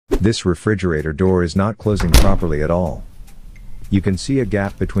This refrigerator door is not closing properly at all. You can see a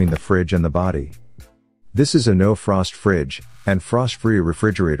gap between the fridge and the body. This is a no-frost fridge, and frost-free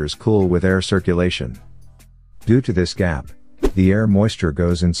refrigerators cool with air circulation. Due to this gap, the air moisture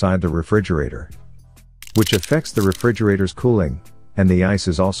goes inside the refrigerator, which affects the refrigerator's cooling, and the ice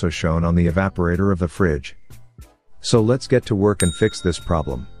is also shown on the evaporator of the fridge. So let's get to work and fix this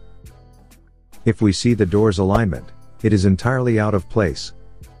problem. If we see the door's alignment, it is entirely out of place.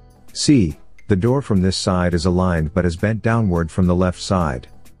 See, the door from this side is aligned but is bent downward from the left side.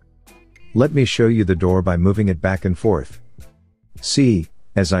 Let me show you the door by moving it back and forth. See,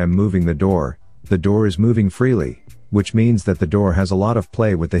 as I am moving the door is moving freely, which means that the door has a lot of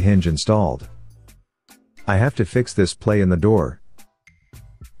play with the hinge installed. I have to fix this play in the door.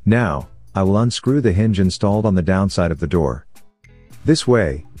 Now, I will unscrew the hinge installed on the downside of the door. This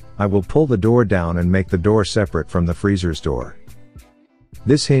way, I will pull the door down and make the door separate from the freezer's door.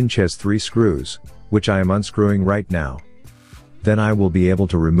 This hinge has 3 screws, which I am unscrewing right now. Then I will be able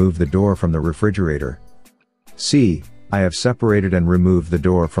to remove the door from the refrigerator. See, I have separated and removed the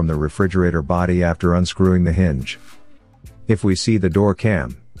door from the refrigerator body after unscrewing the hinge. If we see the door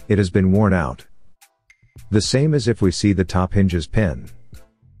cam, it has been worn out. The same as if we see the top hinge's pin.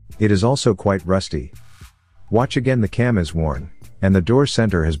 It is also quite rusty. Watch again, the cam is worn, and the door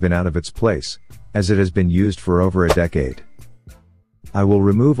center has been out of its place, as it has been used for over a decade. I will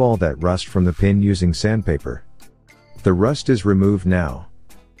remove all that rust from the pin using sandpaper. The rust is removed now.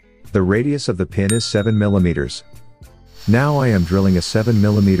 The radius of the pin is 7 mm. Now I am drilling a 7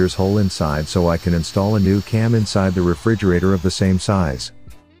 mm hole inside so I can install a new cam inside the refrigerator of the same size.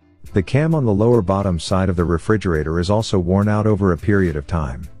 The cam on the lower bottom side of the refrigerator is also worn out over a period of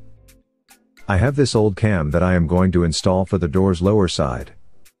time. I have this old cam that I am going to install for the door's lower side.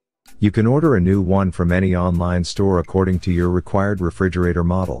 You can order a new one from any online store according to your required refrigerator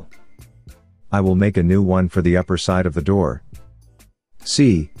model. I will make a new one for the upper side of the door.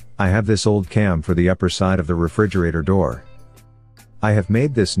 See, I have this old cam for the upper side of the refrigerator door. I have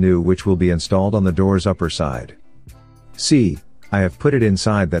made this new, which will be installed on the door's upper side. See, I have put it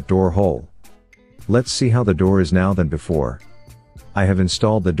inside that door hole. Let's see how the door is now than before. I have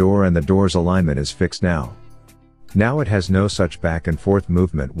installed the door and the door's alignment is fixed now. Now it has no such back and forth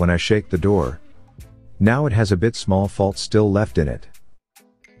movement when I shake the door. Now it has a bit small fault still left in it.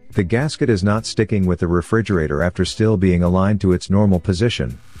 The gasket is not sticking with the refrigerator after still being aligned to its normal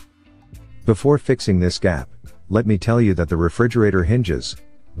position. Before fixing this gap, let me tell you that the refrigerator hinges,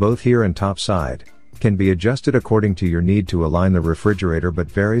 both here and top side, can be adjusted according to your need to align the refrigerator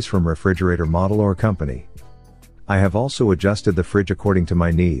but varies from refrigerator model or company. I have also adjusted the fridge according to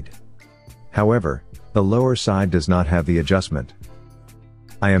my need. However, the lower side does not have the adjustment.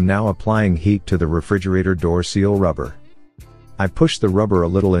 I am now applying heat to the refrigerator door seal rubber. I push the rubber a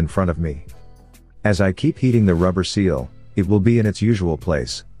little in front of me. As I keep heating the rubber seal, it will be in its usual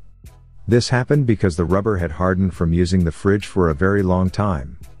place. This happened because the rubber had hardened from using the fridge for a very long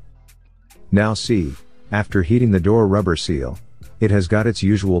time. Now see, after heating the door rubber seal, it has got its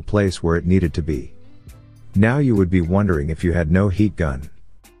usual place where it needed to be. Now you would be wondering if you had no heat gun.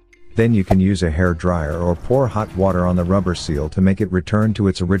 Then you can use a hair dryer or pour hot water on the rubber seal to make it return to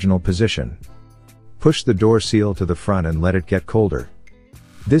its original position. Push the door seal to the front and let it get colder.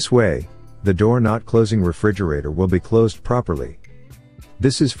 This way, the door not closing refrigerator will be closed properly.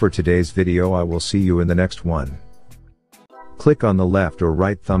 This is for today's video. I will see you in the next one. Click on the left or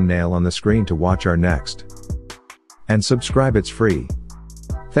right thumbnail on the screen to watch our next. And subscribe, it's free.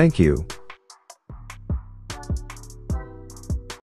 Thank you.